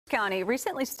County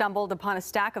recently stumbled upon a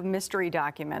stack of mystery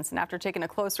documents, and after taking a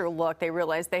closer look, they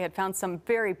realized they had found some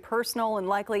very personal and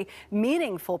likely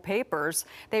meaningful papers.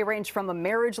 They range from a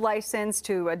marriage license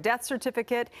to a death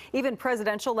certificate, even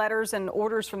presidential letters and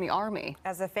orders from the Army.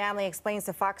 As the family explains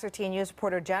to Fox 13 News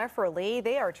reporter Jennifer Lee,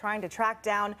 they are trying to track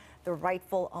down the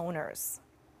rightful owners.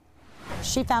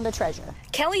 She found a treasure.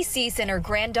 Kelly Cease and her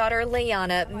granddaughter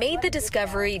Leanna made the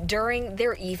discovery during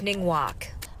their evening walk.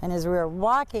 And as we were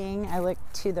walking, I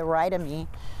looked to the right of me,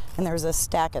 and there was a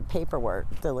stack of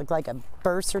paperwork that looked like a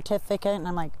birth certificate. And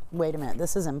I'm like, wait a minute,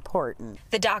 this is important.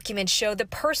 The documents show the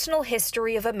personal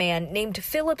history of a man named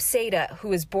Philip Seda, who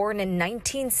was born in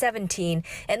 1917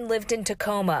 and lived in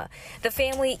Tacoma. The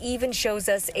family even shows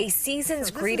us a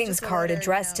season's greetings card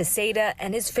addressed to Seda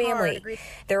and his family.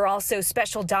 There are also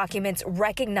special documents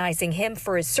recognizing him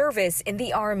for his service in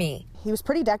the Army. He was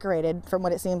pretty decorated from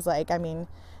what it seems like. I mean,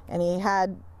 and he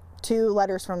had 2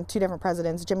 letters from 2 different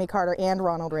presidents, Jimmy Carter and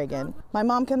Ronald Reagan. My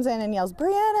mom comes in and yells,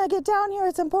 "Brianna, get down here,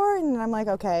 it's important." And I'm like,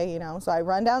 okay, so I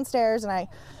run downstairs and I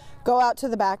go out to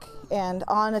the back, and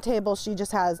on a table she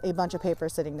just has a bunch of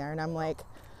papers sitting there, and I'm like,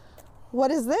 what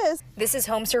is this? This is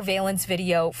home surveillance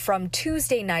video from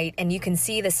Tuesday night, and you can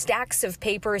see the stacks of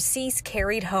papers Cease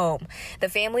carried home. The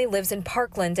family lives in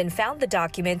Parkland and found the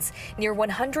documents near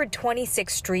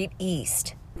 126th Street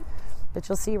East. But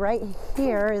you'll see right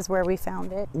here is where we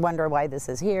found it. Wonder why this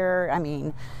is here. I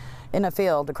mean, in a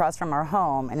field across from our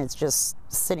home, and it's just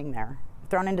sitting there,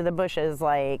 thrown into the bushes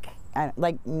like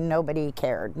nobody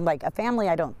cared. Like a family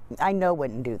I know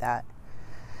wouldn't do that.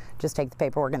 Just take the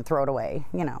paperwork and throw it away,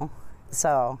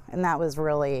 So, and that was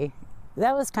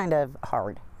kind of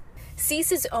hard.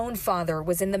 Cease's own father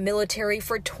was in the military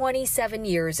for 27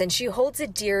 years, and she holds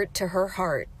it dear to her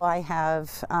heart. I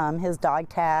have his dog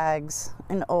tags,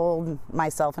 an old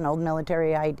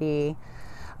military ID.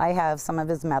 I have some of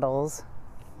his medals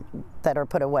that are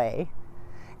put away.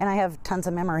 And I have tons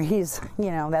of memories.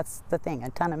 That's the thing,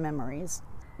 a ton of memories.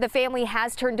 The family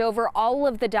has turned over all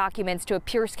of the documents to a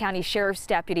Pierce County Sheriff's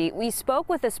deputy. We spoke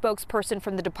with a spokesperson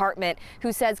from the department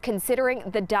who says considering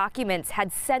the documents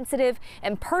had sensitive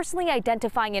and personally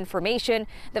identifying information,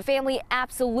 the family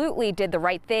absolutely did the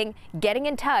right thing, getting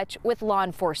in touch with law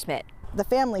enforcement. The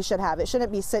family should have it.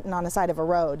 Shouldn't be sitting on the side of a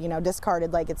road,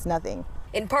 discarded like it's nothing.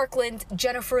 In Parkland,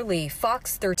 Jennifer Lee,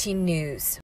 Fox 13 News.